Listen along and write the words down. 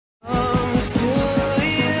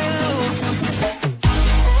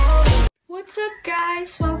up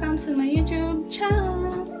guys? Welcome to my YouTube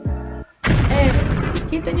channel! Eh,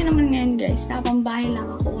 kita nyo naman ngayon guys, napambahay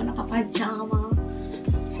lang ako, nakapajama.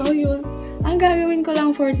 So yun, ang gagawin ko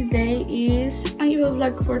lang for today is, ang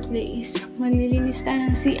i-vlog ko for today is, maglilinis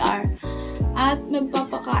tayo ng CR at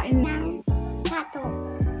magpapakain ng pato.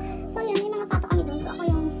 So yun, may mga pato kami dun. So ako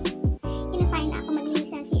yung inassign na ako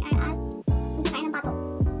maglinis ng CR at magpakain ng pato.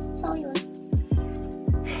 So yun,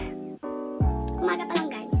 umaga pa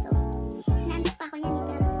lang guys.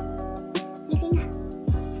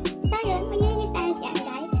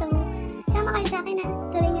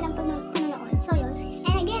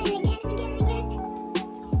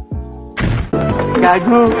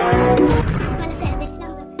 Gago! Wala service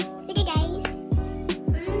lang. Sige guys.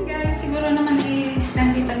 So yun guys, siguro naman is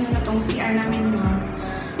nakita nyo na tong CR namin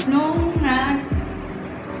nung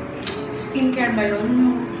skincare ba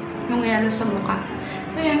yun? Yung yalo sa mukha.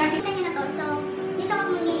 So yun, nakita nyo na to. So, dito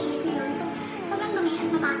ako maglilinis ngayon. So, sobrang dumi at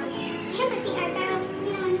mabaho. Siyempre CR, pero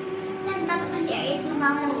hindi naman dapat ng CR is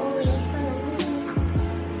mabaho lang always. So yun, maglilinis ako.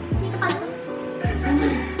 Dito pala to.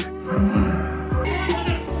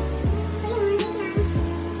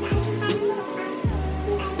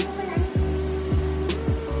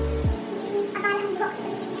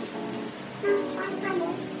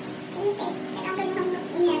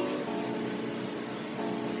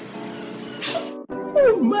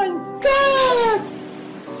 Oh my God!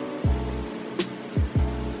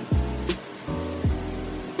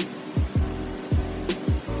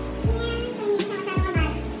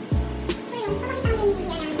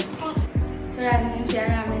 So yan, yung CR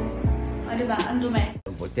namin. O diba, ang dumi.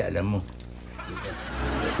 Buti alam mo.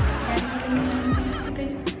 Yan,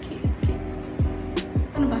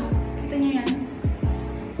 ano ba? Kita nyo yan?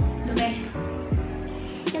 Dumi.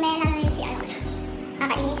 Dumi lang na yung CR.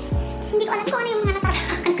 Nakakainis. Hindi ko alam kung ano yung mga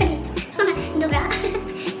natatakan ko dito. Mga dubra.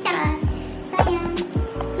 Charot. So, yan.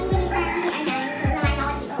 Maglinis na ng CR guys. So, naman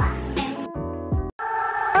ako dito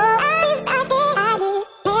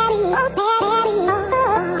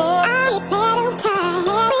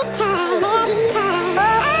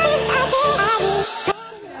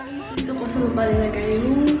Dito ko sa baba nilagay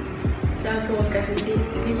yung cellphone kasi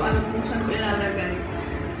hindi ko alam kung saan ko ilalagay.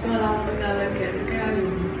 So, wala akong paglalagyan. Kaya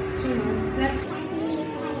yun. So, let's go.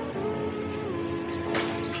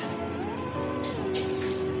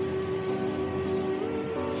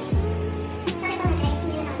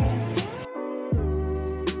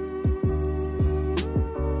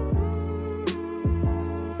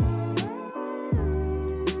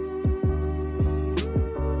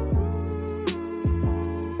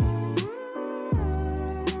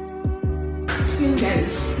 Yun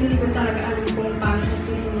guys, hindi ko talaga alam kung paano siya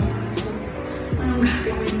sisimulan. So, anong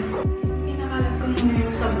gagawin ko? Kinakalat ko muna yung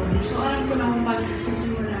sabon. So, alam ko na kung paano siya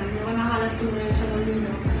sisimulan. Yung kinakalat ko muna yung sabon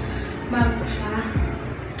dito bago siya.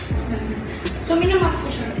 So, minamat ko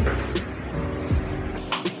siya guys.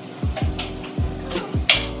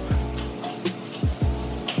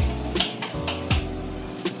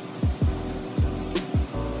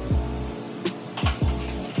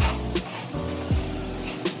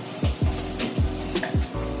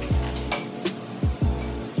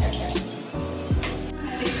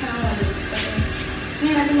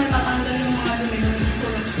 Hindi natin matatanggal yung mga dumi sa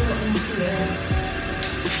sulok-sulok ng CR.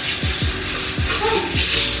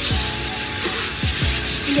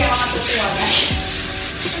 Hindi ako matutuwa guys.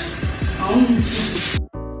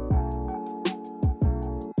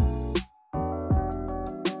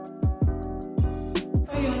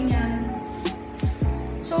 So yun yan.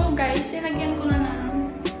 So guys, ilagyan ko na ng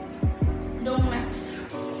Domax.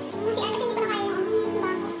 Yung CR kasi hindi ko na kaya yung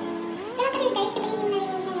bago. Pero kasi guys, kapag hindi mo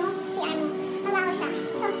nalilinisan yung CR mo, mabaho siya.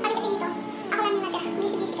 So, kami kasi dito, ako lang yung natira.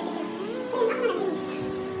 Busy-busy kasi sila. So, yun, ako na naglinis.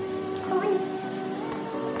 Cool.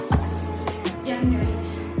 Yan guys.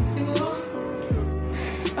 Siguro,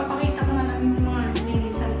 papakita ko na lang yung mga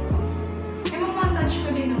nilinisan ko. Eh, mamontage ko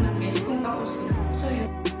din naman guys kung tapos na. So, yun.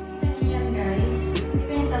 Kita nyo yan guys. Hindi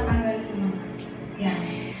ko yung tatanggalin naman. Yan.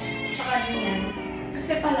 Tsaka din yan.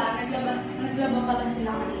 Kasi pala, naglaba pala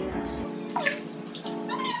sila kanina. So,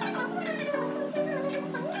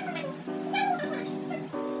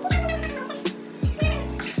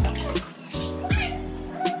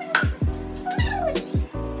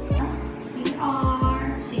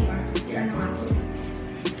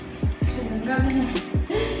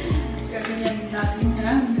 gaganyan natin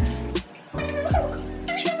yan.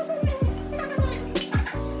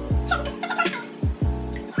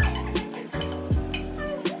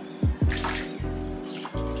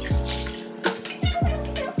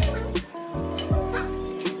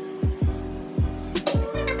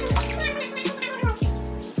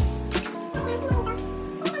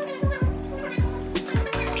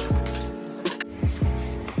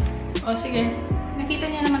 O, sige. Nakita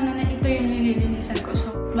niya naman na ito yung nililinisan ko. So,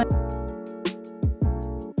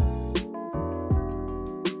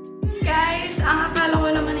 guys, ang akala ko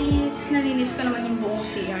naman is nalinis ko naman yung buong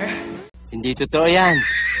CR. Hindi totoo yan.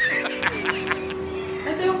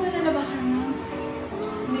 Ito yung pinalabasan na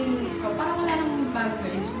nilinis ko. Parang wala namang bag,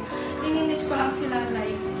 guys. Nilinis ko lang sila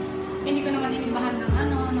like, hindi ko naman inibahan ng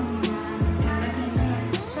ano, ng mga pinagdagdagan.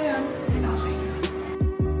 So, yun. Kita ko sa inyo.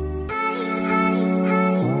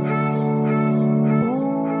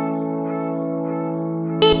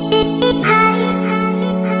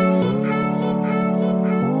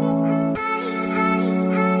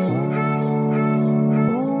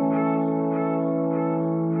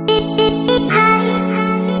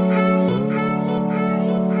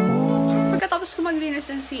 Pagkatapos ko maglinis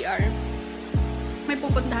ng CR, may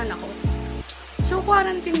pupuntahan ako. So,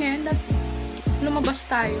 quarantine ngayon, lumabas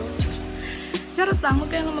tayo. Charot lang, huwag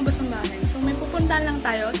kayong lumabas ng bahay. So, may pupuntahan lang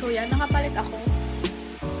tayo. So, yan, nakapalit ako.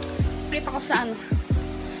 Kita ko sa ano.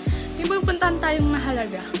 May pupuntahan tayong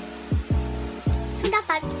mahalaga. So,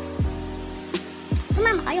 dapat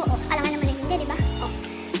sumama kayo. O, alam nga naman na hindi, di ba? O,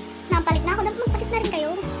 napalit na ako. Dapat magpalit na rin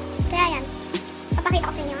kayo. Kaya yan. Papakita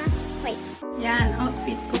ko sa inyo, ha? Wait. Yan,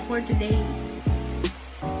 outfit ko for today.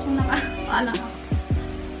 Kung nakaalang ako.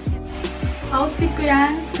 Outfit ko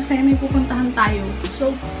yan kasi may pupuntahan tayo.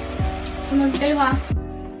 So, sumunod kayo ha.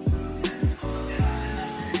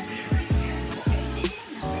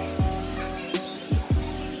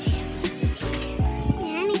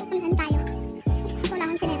 Yan, may pupuntahan tayo. Wala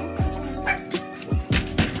akong chinelas.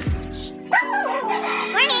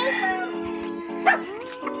 Warning!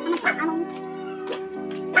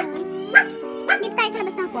 Dito tayo sa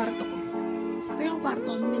labas ng Kwarto ko. Ito yung kwarto.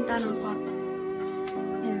 Yung bintana ng kwarto.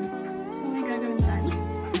 Yan. So, may gagawin tayo.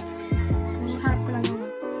 So, harap ko lang naman.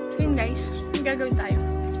 So, yun guys. May gagawin tayo.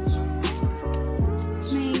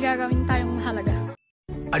 May gagawin tayong mahalaga.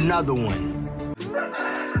 Another one.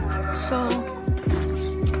 So,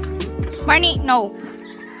 Barney, no.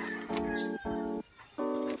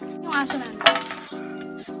 Yung aso natin.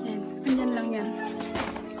 Yan. Andyan lang yan.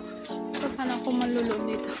 So, paano ako malulod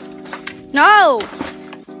dito? No!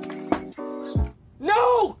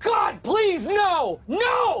 No! God, please, no!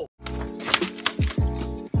 No!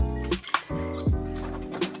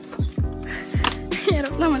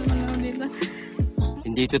 Hirap naman malulod dito.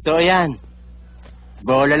 Hindi totoo yan.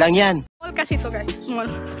 Bola lang yan. Small kasi to guys. Small.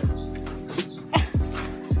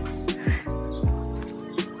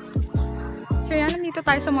 So yan, nandito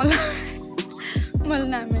tayo sa mall. Mall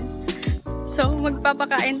namin. So,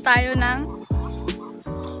 magpapakain tayo ng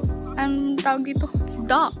ang tawag dito?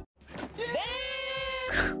 Duck.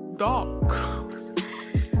 Dog.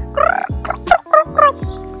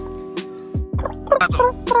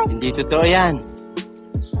 Hindi totoo yan.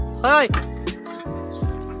 Hoy!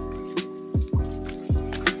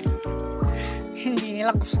 Hindi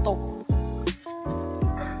nila gusto.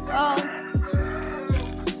 Oh.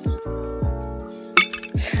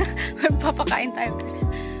 Magpapakain tayo guys.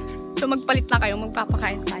 So magpalit na kayo,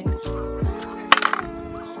 magpapakain tayo.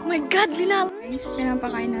 Oh my God, linal! Guys,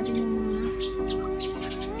 pinapakain natin yung mga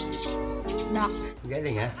ducks.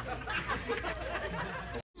 Galing ha?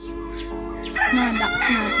 Mga ducks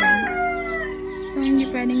natin. So hindi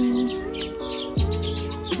pwedeng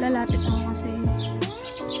lalapit ako kasi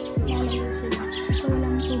malayo sila. So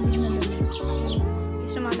walang tubig na dami.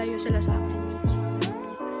 So malayo sila sa akin.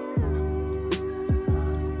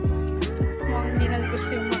 Mukhang hindi na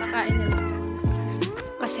gusto yung makakain nila.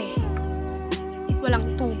 Kasi walang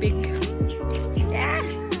tubig. Yeah!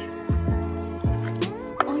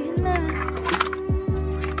 Oh, yun na.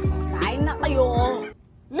 Kain na kayo.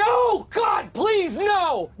 No! God, please,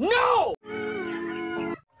 no! No!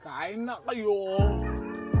 Kain na kayo.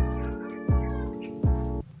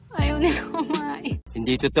 Ayaw nila kumain.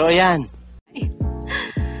 Hindi totoo yan.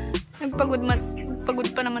 Nagpagod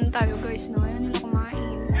pa naman tayo guys, no? Ayaw nila kumain.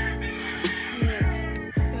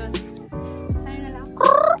 Yun. Ayaw nila.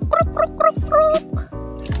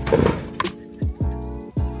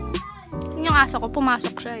 Yun yung aso ko,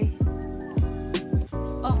 pumasok siya eh.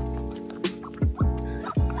 Oh.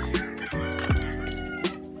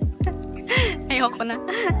 Ayoko na.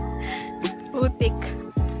 Putik.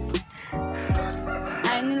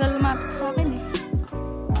 Ayaw nila lumapit sa akin eh.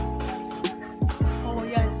 Oh,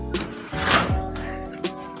 yan.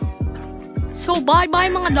 So, bye-bye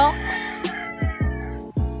mga ducks.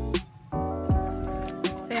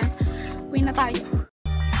 So, yan. Uwi na tayo.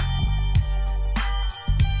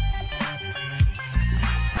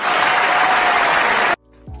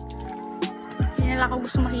 Hindi nila ako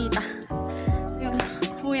gusto makita. Yun.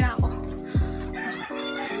 Uwi na ako.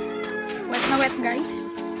 Wet na wet, guys.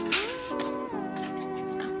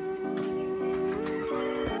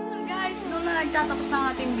 na nagtatapos ng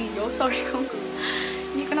ating video. Sorry kung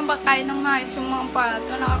hindi ko na ba kaya ng maayos yung mga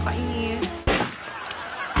pato. Nakakainis.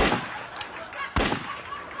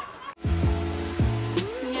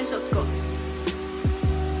 Yun yung suot ko.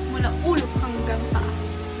 Mula ulo hanggang paa.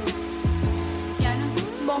 So, yan.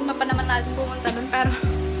 Bomba pa naman natin pumunta doon. Pero,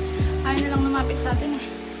 ayaw na lang lumapit sa atin eh.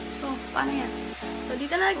 So, paano yan? So,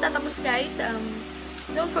 dito na nagtatapos guys.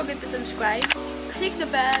 Don't forget to subscribe. Click the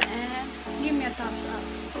bell and give me a thumbs up.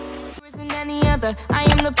 Any other, I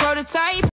am the prototype.